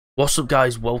What's up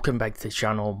guys, welcome back to the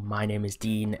channel. My name is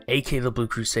Dean, aka the Blue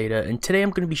Crusader, and today I'm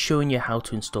going to be showing you how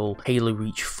to install Halo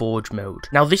Reach Forge mode.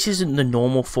 Now this isn't the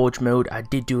normal Forge mode. I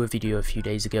did do a video a few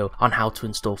days ago on how to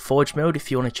install Forge mode. If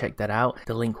you want to check that out,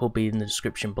 the link will be in the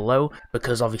description below,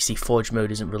 because obviously Forge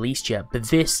mode isn't released yet, but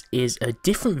this is a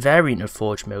different variant of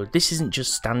Forge mode. This isn't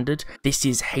just standard, this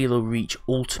is Halo Reach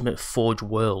Ultimate Forge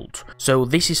World. So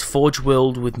this is Forge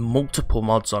World with multiple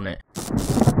mods on it.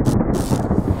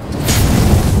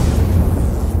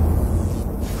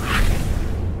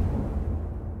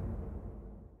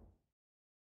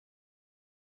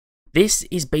 This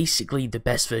is basically the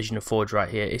best version of Forge right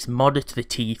here. It's modded to the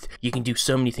teeth. You can do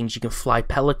so many things. You can fly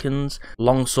Pelicans,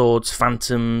 Longswords,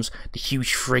 Phantoms, the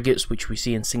huge frigates which we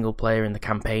see in single player in the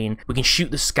campaign. We can shoot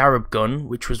the Scarab gun,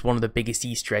 which was one of the biggest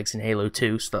Easter eggs in Halo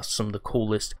 2, so that's some of the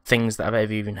coolest things that I've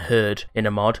ever even heard in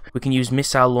a mod. We can use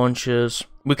missile launchers.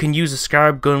 We can use a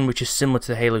Scarab gun, which is similar to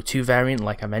the Halo 2 variant,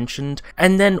 like I mentioned.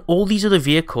 And then all these other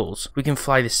vehicles. We can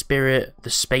fly the Spirit, the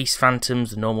Space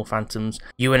Phantoms, the normal Phantoms,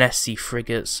 UNSC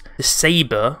frigates, the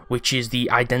Saber, which is the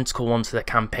identical one to the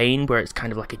campaign, where it's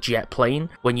kind of like a jet plane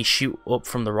when you shoot up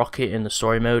from the rocket in the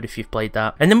story mode, if you've played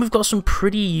that. And then we've got some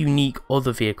pretty unique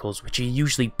other vehicles, which are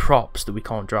usually props that we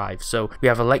can't drive. So we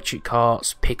have electric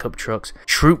carts, pickup trucks,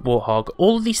 troop warthog.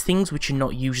 All of these things which are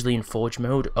not usually in Forge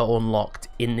mode are unlocked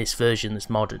in this version, this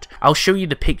modded. I'll show you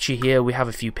the picture here. We have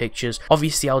a few pictures.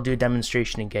 Obviously I'll do a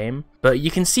demonstration in game, but you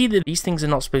can see that these things are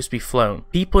not supposed to be flown.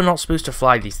 People are not supposed to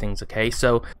fly these things, okay?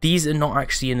 So these are not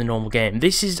actually in the normal game.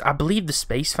 This is, I believe, the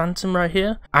Space Phantom right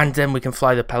here, and then we can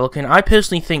fly the Pelican. I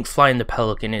personally think flying the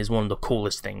Pelican is one of the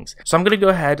coolest things. So I'm going to go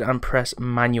ahead and press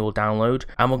manual download,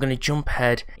 and we're going to jump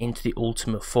ahead into the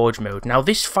Ultimate Forge mode. Now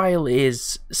this file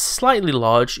is slightly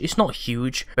large. It's not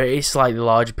huge, but it is slightly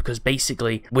large because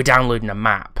basically we're downloading a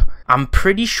map. I'm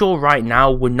pretty sure right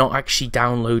now we're not actually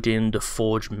downloading the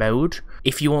Forge mode.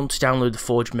 If you want to download the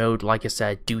Forge mode, like I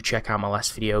said, do check out my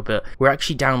last video, but we're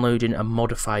actually downloading a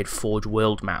modified Forge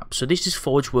World map. So this is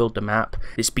Forge World, the map.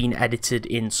 It's been edited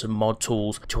in some mod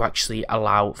tools to actually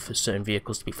allow for certain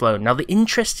vehicles to be flown. Now the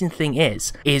interesting thing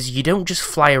is you don't just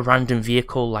fly a random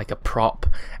vehicle like a prop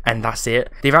and that's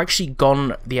it. They've actually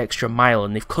gone the extra mile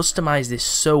and they've customized this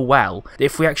so well that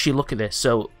if we actually look at this,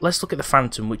 so let's look at the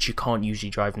Phantom, which you can't usually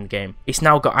drive in the game. It's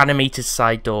now got animated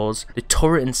side doors, the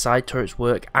turret and side turrets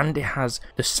work, and it has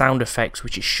the sound effects,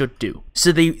 which it should do.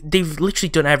 So they've literally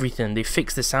done everything. They've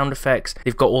fixed the sound effects,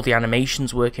 they've got all the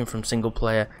animations working from single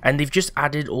player, and they've just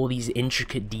added all these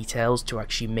intricate details to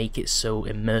actually make it so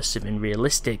immersive and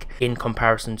realistic in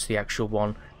comparison to the actual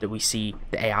one that we see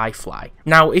the AI fly.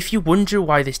 Now if you wonder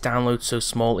why this download's so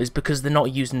small, is because they're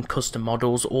not using custom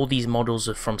models. All these models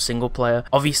are from single player.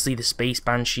 Obviously the Space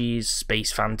Banshees,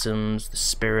 Space Phantoms, the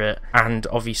Spirit, and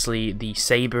obviously the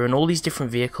Saber, and all these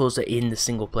different vehicles are in the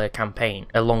single player campaign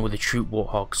along with the Troop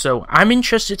Warthog. So I'm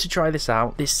interested to try this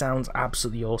out. This sounds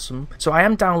absolutely awesome. So I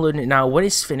am downloading it now. When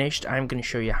it's finished, I'm going to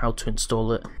show you how to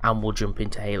install it and we'll jump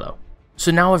into Halo. So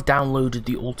now I've downloaded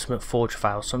the Ultimate Forge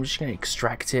file, so I'm just going to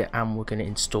extract it and we're going to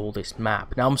install this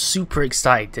map. Now I'm super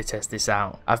excited to test this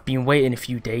out. I've been waiting a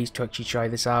few days to actually try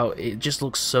this out. It just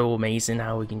looks so amazing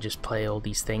how we can just play all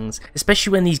these things.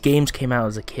 Especially when these games came out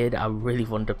as a kid, I really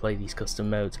wanted to play these custom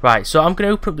modes. Right, so I'm going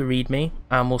to open up the README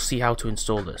and we'll see how to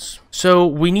install this. So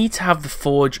we need to have the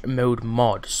Forge mode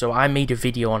mod. So I made a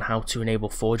video on how to enable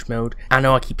Forge mode. I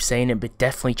know I keep saying it, but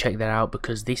definitely check that out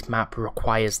because this map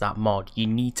requires that mod. You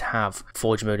need to have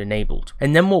Forge mode enabled.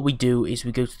 And then what we do is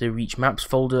we go to the Reach Maps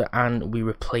folder and we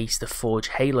replace the Forge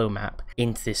Halo map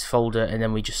into this folder, and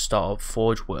then we just start up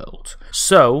Forge World.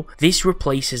 So this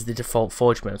replaces the default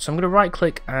Forge mode. So I'm going to right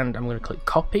click and I'm going to click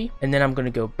copy, and then I'm going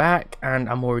to go back and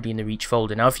I'm already in the Reach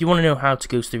folder. Now if you want to know how to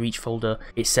go to the Reach folder,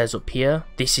 it says up here,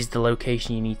 this is the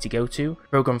location you need to go to: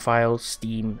 Program Files,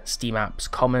 Steam, Steam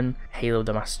Apps, Common, Halo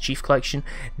the Master Chief Collection.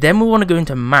 Then we want to go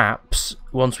into Maps.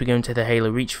 Once we go into the Halo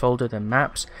Reach folder, then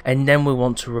Maps, and then we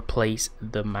want to replace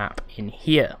the map in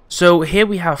here. So here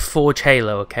we have Forge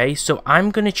Halo, okay? So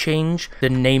I'm going to change the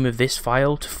name of this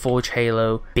file to Forge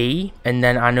Halo B, and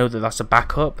then I know that that's a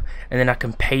backup, and then I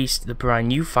can paste the brand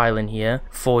new file in here,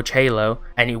 Forge Halo,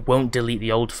 and it won't delete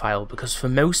the old file, because for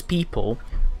most people,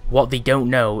 what they don't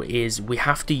know is we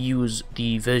have to use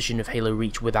the version of Halo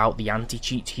Reach without the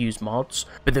anti-cheat to use mods,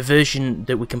 but the version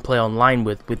that we can play online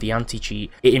with the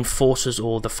anti-cheat, it enforces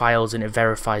all the files and it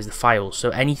verifies the files, so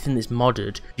anything that's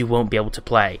modded you won't be able to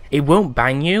play. It won't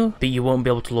ban you, but you won't be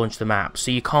able to launch the map,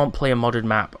 so you can't play a modded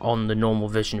map on the normal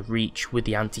version of Reach with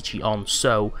the anti-cheat on.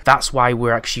 So that's why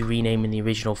we're actually renaming the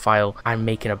original file and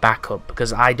making a backup,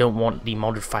 because I don't want the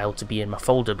modded file to be in my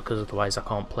folder, because otherwise I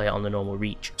can't play it on the normal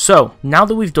Reach. So now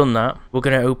that we've done done that, we're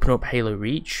going to open up Halo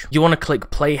Reach. You want to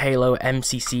click Play Halo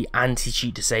MCC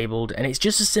Anti-Cheat Disabled, and it's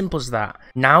just as simple as that.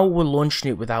 Now we're launching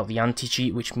it without the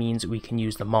anti-cheat, which means we can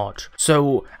use the mod.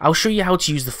 So I'll show you how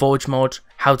to use the Forge mod,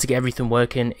 how to get everything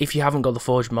working. If you haven't got the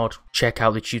Forge mod, check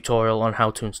out the tutorial on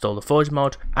how to install the Forge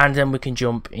mod, and then we can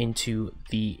jump into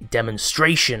the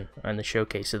demonstration and the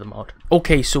showcase of the mod.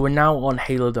 Okay, so we're now on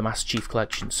Halo the Master Chief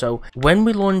Collection. So when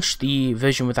we launch the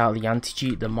version without the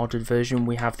anti-cheat, the modded version,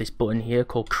 we have this button here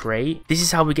called Create. This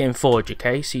is how we get in Forge,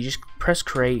 okay? So you just press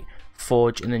Create,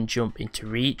 Forge, and then jump into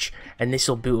Reach, and this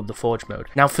will boot up the Forge mode.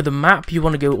 Now for the map, you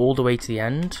want to go all the way to the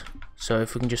end. So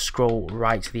if we can just scroll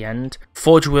right to the end.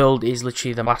 Forge World is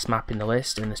literally the last map in the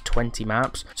list, and there's 20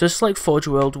 maps. So select Forge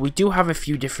World. We do have a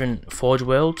few different Forge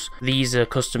Worlds. These are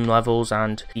custom levels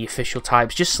and the official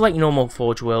types. Just select normal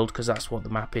Forge World because that's what the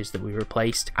map is that we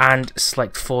replaced. And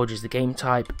select Forge as the game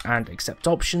type and accept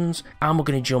options. And we're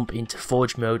going to jump into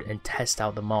Forge mode and test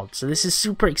out the mod. So this is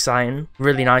super exciting,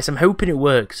 really nice. I'm hoping it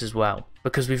works as well,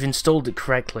 because we've installed it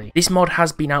correctly. This mod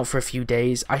has been out for a few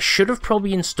days. I should have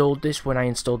probably installed this when I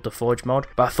installed the Forge mod,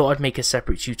 but I thought I'd make a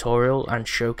separate tutorial and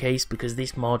showcase because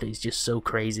this mod is just so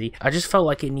crazy. I just felt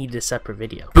like it needed a separate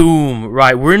video. Boom!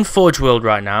 Right, we're in Forge World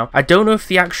right now. I don't know if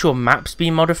the actual map's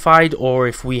been modified or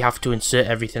if we have to insert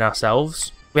everything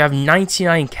ourselves. We have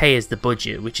 99k as the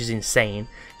budget, which is insane,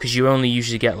 because you only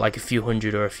usually get like a few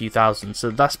hundred or a few thousand, so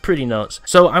that's pretty nuts.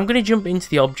 So I'm going to jump into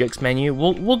the objects menu.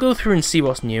 We'll go through and see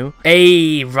what's new.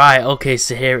 Hey, right, okay,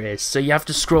 so here it is. So you have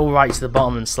to scroll right to the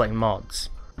bottom and select mods.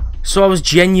 So I was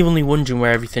genuinely wondering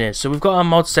where everything is. So we've got our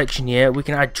mod section here. We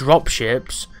can add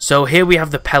dropships. So here we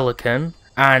have the Pelican,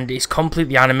 and it's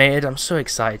completely animated. I'm so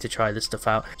excited to try this stuff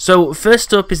out. So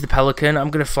first up is the Pelican.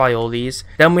 I'm going to fly all these.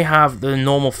 Then we have the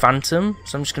normal Phantom.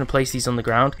 So I'm just going to place these on the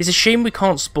ground. It's a shame we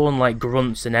can't spawn like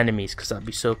grunts and enemies because that'd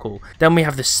be so cool. Then we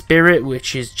have the Spirit,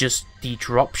 which is just the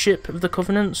dropship of the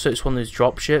Covenant, so it's one of those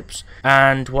dropships.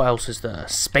 And what else is there?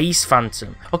 Space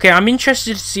Phantom. Okay, I'm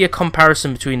interested to see a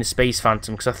comparison between the Space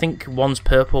Phantom, because I think one's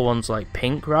purple, one's like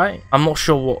pink, right? I'm not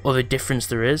sure what other difference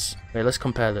there is. Wait, let's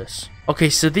compare this.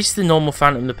 Okay, so this is the normal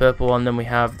Phantom, the purple one, then we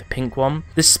have the pink one.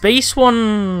 The space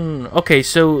one... Okay,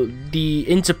 so the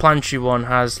interplanetary one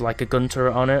has like a gun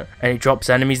turret on it, and it drops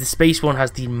enemies. The space one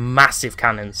has the massive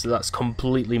cannons, so that's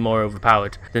completely more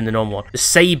overpowered than the normal one. The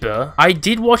Saber, I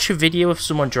did watch a video of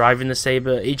someone driving the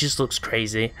Saber. It just looks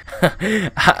crazy.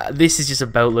 This is just a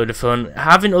boatload of fun.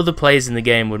 Having other players in the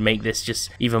game would make this just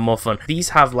even more fun. These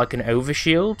have like an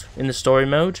overshield in the story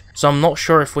mode, so I'm not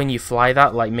sure if when you fly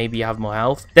that, like maybe you have more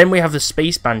health. Then we have the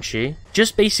Space Banshee,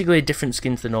 just basically a different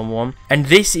skin to the normal one. And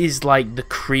this is like the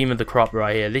cream of the crop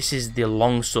right here. This is the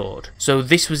Longsword. So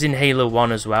this was in Halo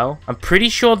 1 as well. I'm pretty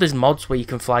sure there's mods where you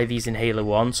can fly these in Halo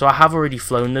 1. So I have already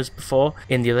flown this before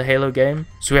in the other Halo game.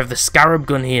 So we have the Scarab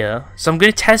Gun here. So I'm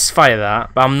going to test fire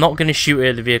that, but I'm not going to shoot it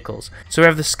at the vehicles. So we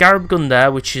have the Scarab Gun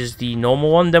there, which is the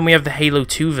normal one. Then we have the Halo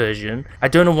 2 version. I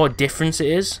don't know what difference it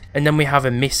is. And then we have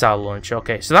a missile launcher.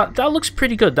 Okay, so that looks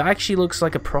pretty good. That actually looks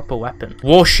like a proper weapon.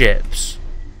 Warships.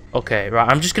 Okay, right,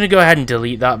 I'm just going to go ahead and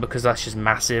delete that because that's just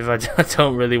massive. I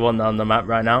don't really want that on the map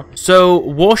right now. So,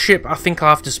 warship, I think I'll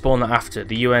have to spawn that after,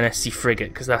 the UNSC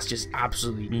frigate, because that's just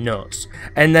absolutely nuts.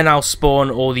 And then I'll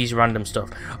spawn all these random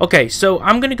stuff. Okay, so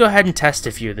I'm going to go ahead and test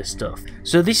a few of this stuff.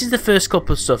 So this is the first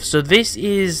couple of stuff. So this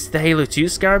is the Halo 2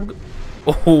 Scarab.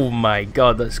 Oh my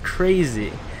god, that's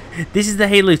crazy. This is the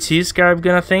Halo 2 Scarab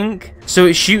gun, I think. So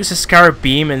it shoots a Scarab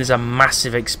beam and there's a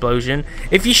massive explosion.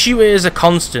 If you shoot it as a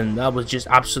constant, that would just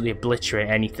absolutely obliterate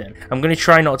anything. I'm going to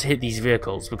try not to hit these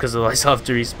vehicles because otherwise I'll have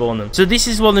to respawn them. So this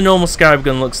is what the normal Scarab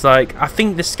gun looks like. I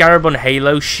think the Scarab on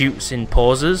Halo shoots in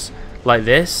pauses like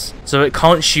this, so it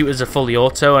can't shoot as a fully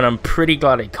auto, and I'm pretty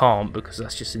glad it can't because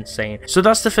that's just insane. So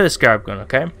that's the first Scarab gun,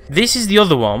 okay? This is the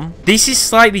other one. This is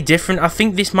slightly different. I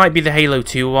think this might be the Halo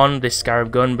 2 one, this Scarab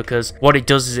gun, because what it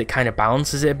does is it kind of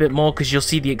balances it a bit more, because you'll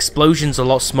see the explosion's a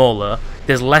lot smaller,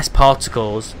 there's less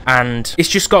particles, and it's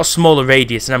just got a smaller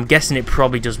radius, and I'm guessing it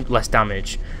probably does less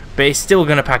damage. But it's still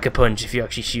going to pack a punch if you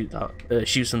actually shoot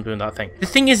something with that thing. The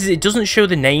thing is it doesn't show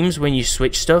the names when you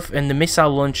switch stuff, and the missile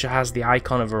launcher has the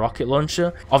icon of a rocket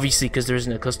launcher, obviously because there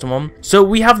isn't a custom one. So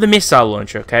we have the missile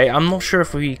launcher, okay? I'm not sure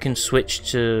if we can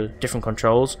switch to different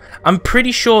controls. I'm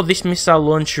pretty sure this missile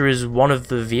launcher is one of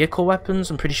the vehicle weapons.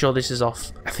 I'm pretty sure this is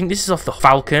off, I think this is off the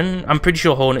Falcon. I'm pretty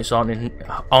sure Hornets aren't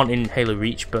in Halo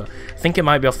Reach, but I think it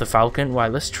might be off the Falcon. Why,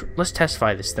 let's test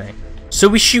fire this thing. So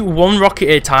we shoot one rocket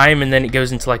at a time and then it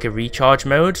goes into like a recharge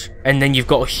mode, and then you've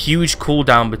got a huge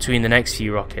cooldown between the next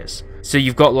few rockets. So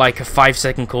you've got like a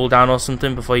 5-second cooldown or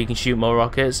something before you can shoot more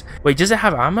rockets. Wait, does it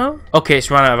have ammo? Okay, it's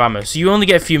run out of ammo, so you only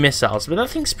get a few missiles, but that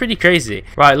thing's pretty crazy.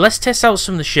 Right, let's test out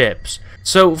some of the ships.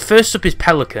 So first up is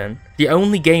Pelican. The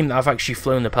only game that I've actually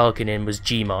flown the Pelican in was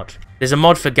Gmod. There's a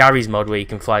mod for Gary's mod where you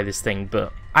can fly this thing,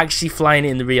 but actually flying it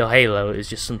in the real Halo is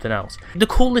just something else. The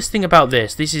coolest thing about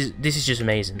this is just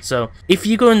amazing. So if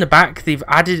you go in the back, they've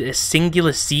added a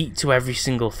singular seat to every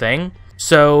single thing.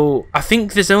 So I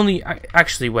think there's only,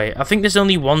 actually wait, I think there's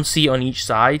only one seat on each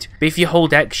side, but if you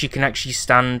hold X you can actually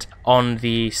stand on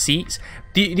the seats.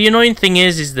 The annoying thing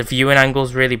is the viewing angle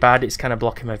is really bad, it's kind of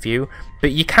blocking my view,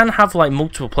 but you can have like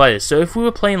multiple players. So if we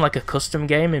were playing like a custom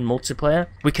game in multiplayer,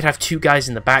 we could have 2 guys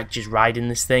in the back just riding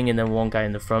this thing and then 1 guy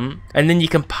in the front, and then you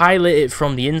can pilot it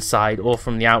from the inside or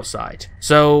from the outside.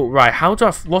 So right,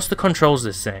 what's the controls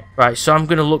of this thing? Right, so I'm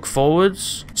gonna look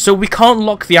forwards. So we can't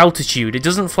lock the altitude, it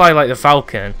doesn't fly like the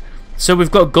Falcon. So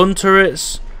we've got gun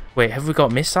turrets. Wait, have we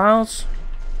got missiles?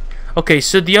 Okay,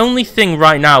 so the only thing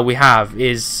right now we have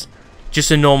is just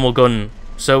a normal gun.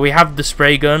 So we have the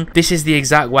spray gun. This is the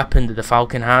exact weapon that the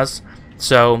Falcon has.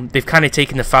 So they've kind of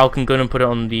taken the Falcon gun and put it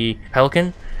on the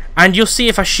Pelican. And you'll see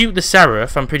if I shoot the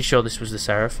Seraph, I'm pretty sure this was the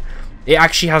Seraph, it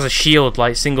actually has a shield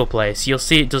like single player. So you'll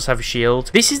see it does have a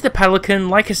shield. This is the Pelican.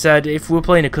 Like I said, if we were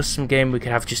playing a custom game, we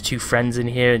could have just 2 friends in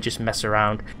here and just mess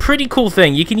around. Pretty cool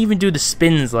thing. You can even do the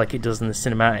spins like it does in the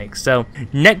cinematics. So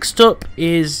next up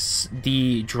is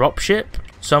the dropship.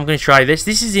 So I'm going to try this.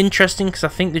 This is interesting because I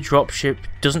think the dropship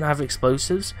doesn't have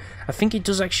explosives. I think it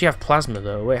does actually have plasma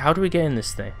though. Wait, how do we get in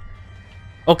this thing?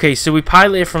 Okay, so we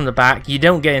pilot it from the back. You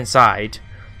don't get inside.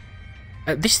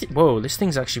 Whoa, this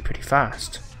thing's actually pretty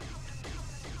fast.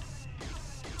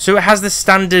 So it has the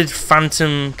standard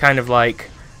Phantom kind of like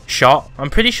shot.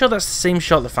 I'm pretty sure that's the same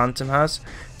shot the Phantom has.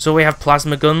 So we have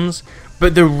plasma guns,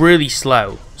 but they're really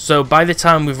slow. So by the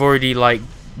time we've already like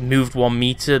moved 1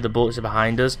 meter, the bullets are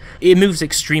behind us. It moves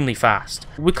extremely fast.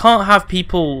 We can't have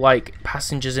people like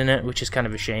passengers in it, which is kind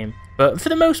of a shame. But for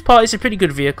the most part, it's a pretty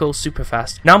good vehicle, super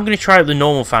fast. Now I'm going to try out the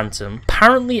normal Phantom.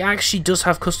 Apparently it actually does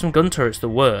have custom gun turrets that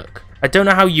work. I don't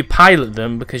know how you pilot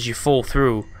them because you fall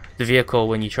through the vehicle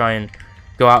when you try and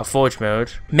go out of forge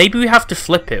mode. Maybe we have to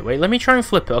flip it. Wait, let me try and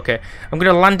flip it. Okay, I'm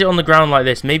going to land it on the ground like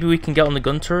this. Maybe we can get on the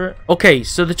gun turret. Okay,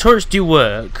 so the turrets do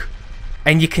work,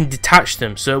 and you can detach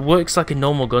them, so it works like a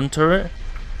normal gun turret.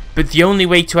 But the only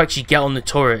way to actually get on the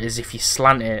turret is if you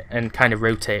slant it and kind of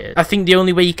rotate it. I think the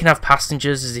only way you can have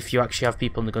passengers is if you actually have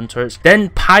people in the gun turrets. Then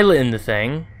piloting the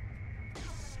thing,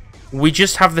 we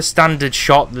just have the standard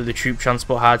shot that the troop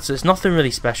transport had, so it's nothing really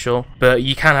special, but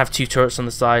you can have 2 turrets on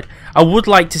the side. I would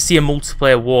like to see a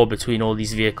multiplayer war between all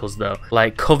these vehicles though,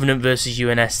 like Covenant versus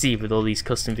UNSC with all these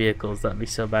custom vehicles. That'd be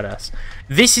so badass.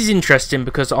 This is interesting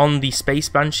because on the Space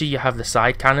Banshee you have the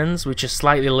side cannons, which are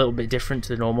slightly a little bit different to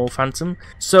the normal Phantom.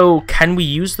 So can we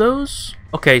use those?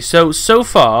 Okay, so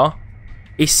far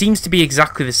it seems to be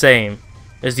exactly the same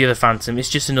as the other Phantom. It's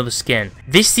just another skin.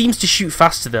 This seems to shoot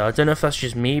faster though. I don't know if that's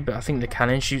just me, but I think the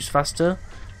cannon shoots faster.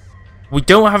 We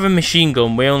don't have a machine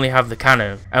gun, we only have the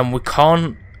cannon, and we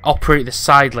can't operate the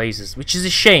side lasers, which is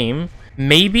a shame.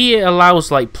 Maybe it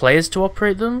allows like players to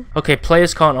operate them. Okay,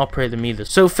 players can't operate them either.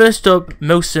 So first up,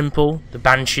 most simple, the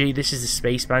Banshee. This is the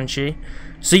Space Banshee.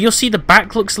 So you'll see the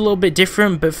back looks a little bit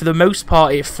different, but for the most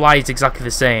part it flies exactly the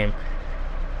same.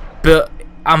 But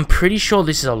I'm pretty sure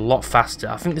this is a lot faster.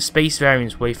 I think the space variant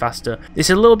is way faster.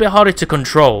 It's a little bit harder to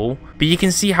control, but you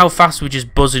can see how fast we're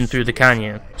just buzzing through the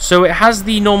canyon. So it has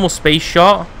the normal space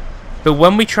shot, but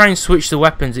when we try and switch the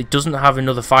weapons, it doesn't have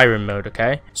another firing mode,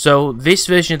 okay? So this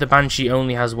version of the Banshee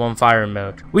only has 1 firing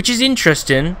mode, which is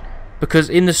interesting because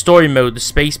in the story mode, the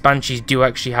Space Banshees do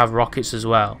actually have rockets as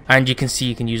well. And you can see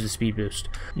you can use the speed boost.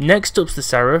 Next up's the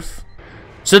Seraph.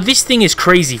 So this thing is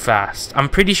crazy fast. I'm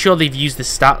pretty sure they've used the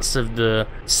stats of the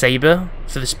Saber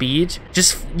for the speed.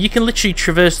 You can literally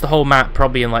traverse the whole map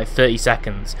probably in like 30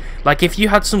 seconds. Like if you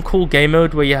had some cool game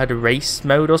mode where you had a race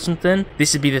mode or something,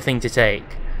 this would be the thing to take.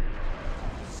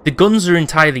 The guns are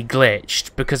entirely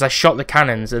glitched because I shot the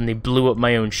cannons and they blew up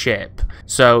my own ship.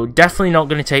 So definitely not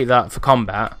going to take that for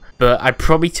combat. But I'd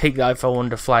probably take that if I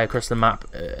wanted to fly across the map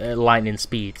at lightning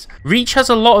speeds. Reach has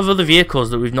a lot of other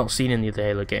vehicles that we've not seen in the other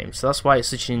Halo games, so that's why it's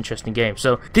such an interesting game.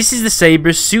 So this is the Saber.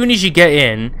 As soon as you get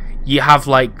in, you have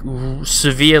like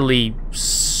severely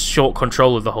short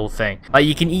control of the whole thing. Like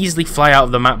you can easily fly out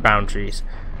of the map boundaries.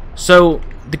 So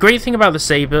the great thing about the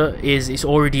Saber is it's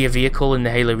already a vehicle in the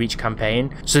Halo Reach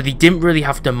campaign, so they didn't really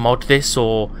have to mod this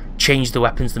or change the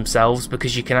weapons themselves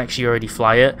because you can actually already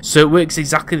fly it. So it works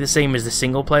exactly the same as the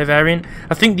single player variant.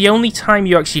 I think the only time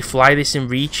you actually fly this in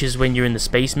Reach is when you're in the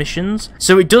space missions.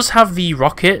 So it does have the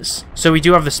rockets, so we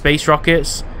do have the space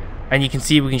rockets, and you can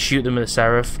see we can shoot them with the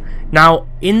Seraph. Now,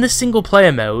 in the single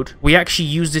player mode, we actually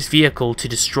use this vehicle to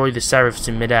destroy the Seraphs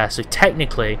in midair, so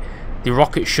technically the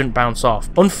rocket shouldn't bounce off.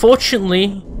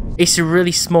 Unfortunately, it's a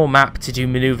really small map to do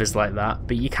maneuvers like that,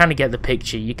 but you kind of get the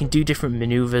picture. You can do different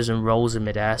maneuvers and rolls in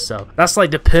midair, so that's like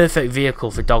the perfect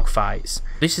vehicle for dogfights.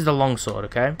 This is the Longsword,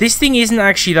 okay? This thing isn't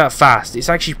actually that fast. It's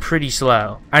actually pretty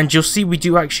slow. And you'll see we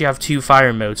do actually have two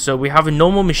firing modes. So we have a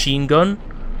normal machine gun,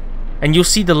 and you'll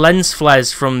see the lens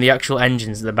flares from the actual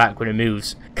engines at the back when it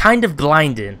moves. Kind of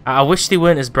blinding. I wish they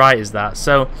weren't as bright as that.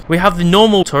 So we have the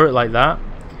normal turret like that,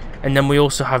 and then we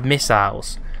also have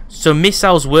missiles. So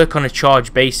missiles work on a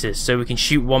charge basis, so we can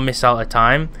shoot one missile at a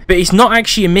time. But it's not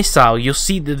actually a missile. You'll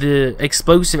see that the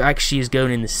explosive actually is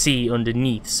going in the sea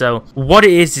underneath. So what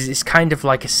it is it's kind of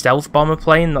like a stealth bomber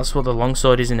plane. That's what the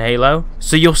Longsword is in Halo.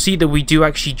 So you'll see that we do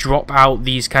actually drop out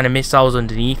these kind of missiles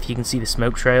underneath. You can see the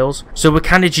smoke trails. So we're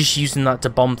kind of just using that to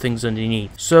bomb things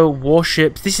underneath. So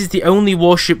warships. This is the only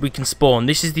warship we can spawn.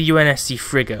 This is the UNSC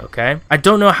frigate, okay? I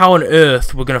don't know how on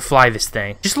earth we're going to fly this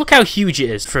thing. Just look how huge it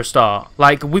is for a start.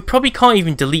 Like, we probably can't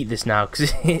even delete this now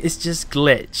because it's just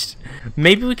glitched.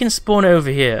 Maybe we can spawn it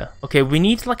over here. Okay, we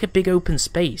need like a big open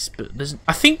space, but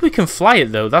I think we can fly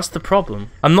it though. That's the problem.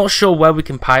 I'm not sure where we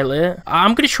can pilot it.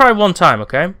 I'm gonna try one time,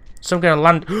 okay? So I'm gonna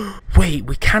land. Wait,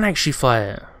 we can actually fly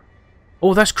it.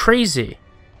 Oh, that's crazy.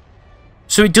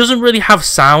 So it doesn't really have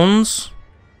sounds,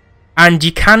 and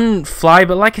you can fly,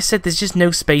 but like I said, there's just no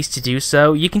space to do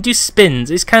so. You can do spins.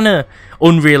 It's kind of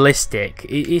unrealistic.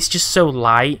 It's just so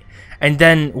light. And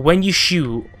then when you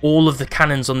shoot, all of the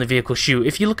cannons on the vehicle shoot.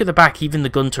 If you look at the back, even the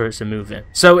gun turrets are moving.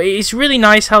 So it's really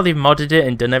nice how they've modded it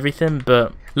and done everything,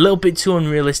 but a little bit too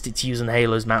unrealistic to use on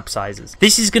Halo's map sizes.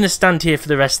 This is going to stand here for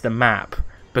the rest of the map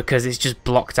because it's just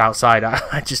blocked outside.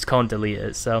 I just can't delete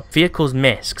it. So vehicles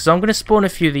miss. So I'm going to spawn a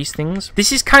few of these things.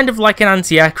 This is kind of like an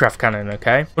anti-aircraft cannon,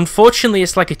 okay? Unfortunately,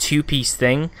 it's like a two-piece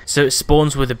thing. So it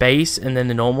spawns with a base and then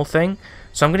the normal thing.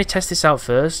 So I'm going to test this out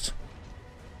first.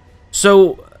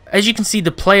 So as you can see,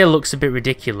 the player looks a bit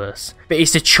ridiculous, but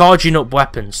it's a charging up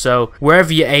weapon, so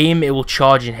wherever you aim, it will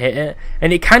charge and hit it.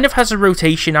 And it kind of has a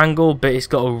rotation angle, but it's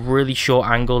got a really short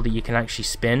angle that you can actually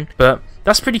spin. But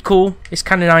that's pretty cool. It's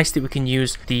kind of nice that we can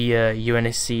use the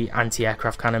UNSC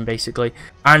anti-aircraft cannon, basically.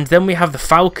 And then we have the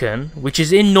Falcon, which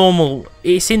is in normal.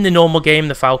 It's in the normal game,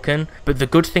 the Falcon. But the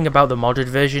good thing about the modded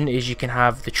version is you can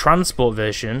have the transport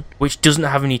version, which doesn't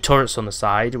have any turrets on the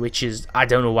side, which is, I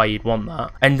don't know why you'd want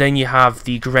that. And then you have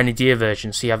the Grenadier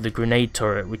version, so you have the grenade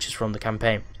turret, which is from the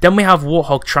campaign. Then we have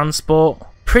Warthog Transport.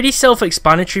 Pretty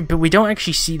self-explanatory, but we don't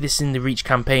actually see this in the Reach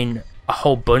campaign a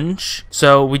whole bunch,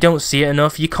 so we don't see it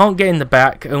enough. You can't get in the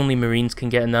back, only Marines can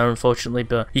get in there, unfortunately,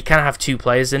 but you can have two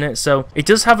players in it. So it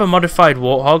does have a modified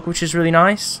Warthog, which is really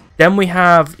nice. Then we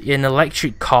have an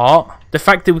electric cart. The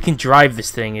fact that we can drive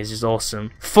this thing is just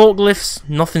awesome. Forklifts,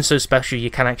 nothing so special.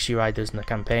 You can actually ride those in the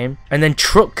campaign. And then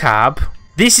truck cab.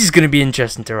 This is going to be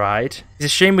interesting to ride. It's a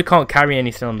shame we can't carry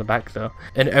anything on the back though.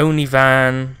 An Oni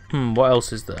van. What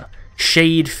else is there?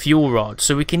 Shade fuel rod,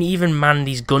 so we can even man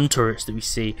these gun turrets that we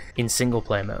see in single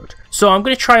player mode. So I'm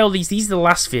going to try all these are the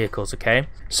last vehicles, okay?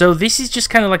 So this is just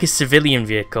kind of like a civilian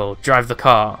vehicle, drive the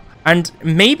car. And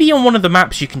maybe on one of the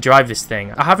maps you can drive this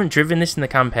thing. I haven't driven this in the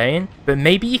campaign, but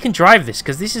maybe you can drive this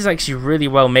because this is actually really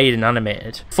well made and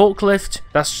animated. Forklift,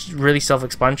 that's really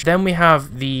self-explanatory. Then we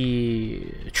have the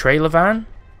trailer van.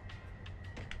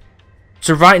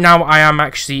 So right now I am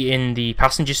actually in the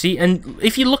passenger seat, and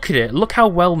if you look at it, look how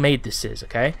well made this is,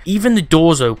 okay? Even the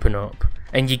doors open up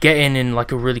and you get in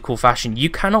like a really cool fashion.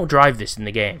 You cannot drive this in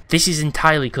the game. This is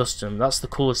entirely custom. That's the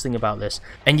coolest thing about this.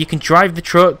 And you can drive the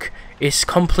truck. It's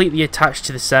completely attached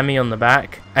to the semi on the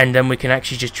back, and then we can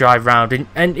actually just drive around.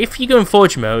 And if you go in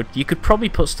Forge mode, you could probably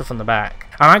put stuff on the back.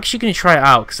 I'm actually going to try it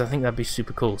out because I think that'd be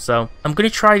super cool. So I'm going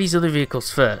to try these other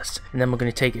vehicles first, and then we're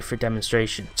going to take it for a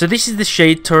demonstration. So this is the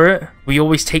shade turret. We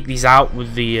always take these out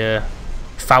with the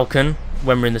Falcon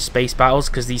when we're in the space battles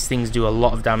because these things do a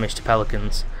lot of damage to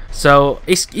Pelicans. So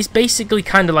it's basically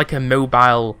kind of like a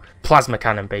mobile plasma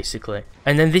cannon basically.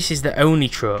 And then this is the Oni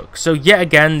truck. So yet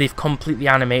again, they've completely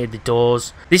animated the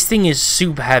doors. This thing is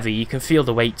super heavy. You can feel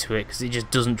the weight to it because it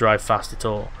just doesn't drive fast at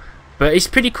all. But it's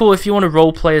pretty cool if you want to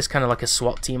roleplay as kind of like a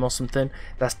SWAT team or something.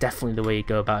 That's definitely the way you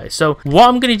go about it. So what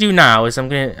I'm going to do now is I'm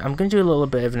going to do a little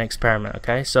bit of an experiment,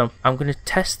 okay? So I'm going to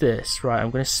test this, right?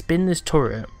 I'm going to spin this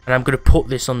turret and I'm going to put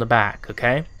this on the back,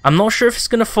 okay? I'm not sure if it's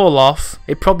going to fall off.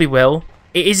 It probably will.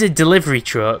 It is a delivery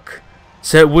truck,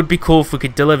 so it would be cool if we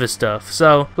could deliver stuff.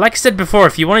 So, like I said before,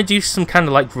 if you want to do some kind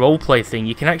of like roleplay thing,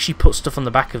 you can actually put stuff on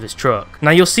the back of this truck.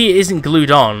 Now, you'll see it isn't glued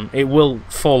on. It will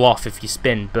fall off if you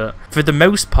spin, but for the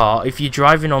most part, if you're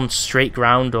driving on straight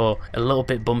ground or a little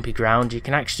bit bumpy ground, you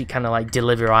can actually kind of like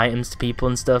deliver items to people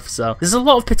and stuff. So, there's a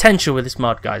lot of potential with this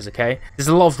mod, guys, okay? There's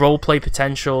a lot of roleplay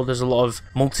potential. There's a lot of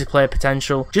multiplayer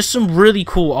potential. Just some really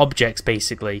cool objects,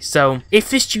 basically. So, if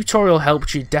this tutorial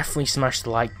helped you, definitely smash the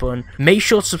like button. Make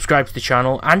sure to subscribe to the channel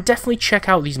and definitely check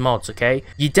out these mods, okay?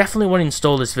 You definitely want to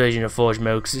install this version of Forge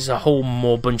mode because it's a whole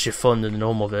more bunch of fun than the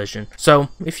normal version. So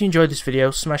if you enjoyed this video,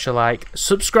 smash a like,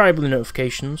 subscribe with the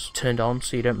notifications turned on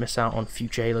so you don't miss out on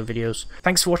future Halo videos.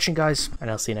 Thanks for watching, guys, and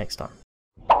I'll see you next time.